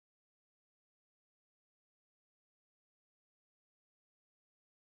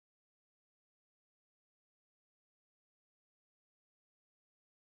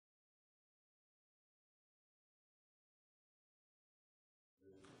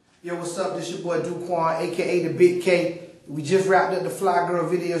Yo, what's up? This your boy Dukwon, aka the Big K. We just wrapped up the Fly Girl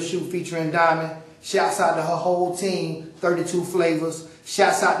video shoot featuring Diamond. Shouts out to her whole team, 32 Flavors.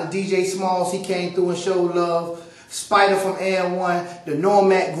 Shouts out to DJ Smalls, he came through and showed love. Spider from N1, the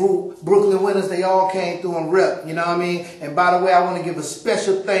Normac group, Brooklyn Winners, they all came through and rep, you know what I mean? And by the way, I want to give a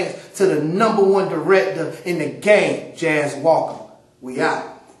special thanks to the #1 director in the game, Jazz Walker. We out.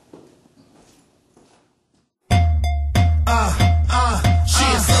 She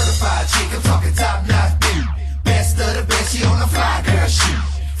a certified chick, I'm talking top notch, dude. Best of the best, she on the fly girl shoot.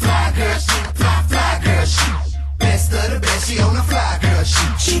 Fly girl shoot, fly girl shoot. Best of the best, she on the fly girl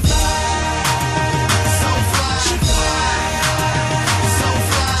shoot. She fly, so fly. She fly, so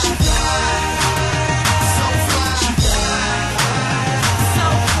fly. She fly, so fly. She fly, so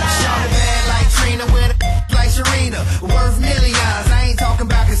fly. Shawty bad like Trina with a like Sharina, worth millions. I ain't talking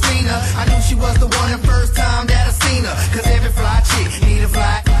about Christina. I knew she was the one the first time that I seen her. 'Cause every fly chick need a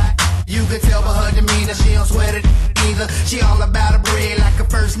fly. You could tell by her demeanor, she don't sweat it either. She all about her bread like her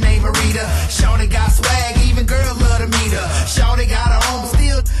first name Marita. Shawty got swag, even girls love to meet her. Shawty got her own, but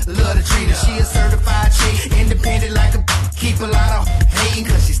still love to treat her. She a certified chick, independent like a keep a lot of hating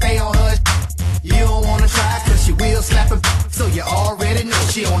 'cause she stay on her. You don't wanna try 'cause she will slap her, so you already know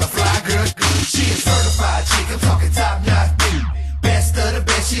she on a fly girl. She a certified chick, I'm talking top notch, dude. Best of the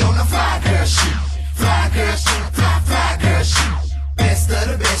best, she on the fly girl shoot. Fly girl shoot, fly girl shoot. Best of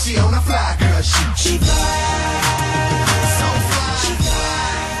the best, she on a fly girl shoot. She fly.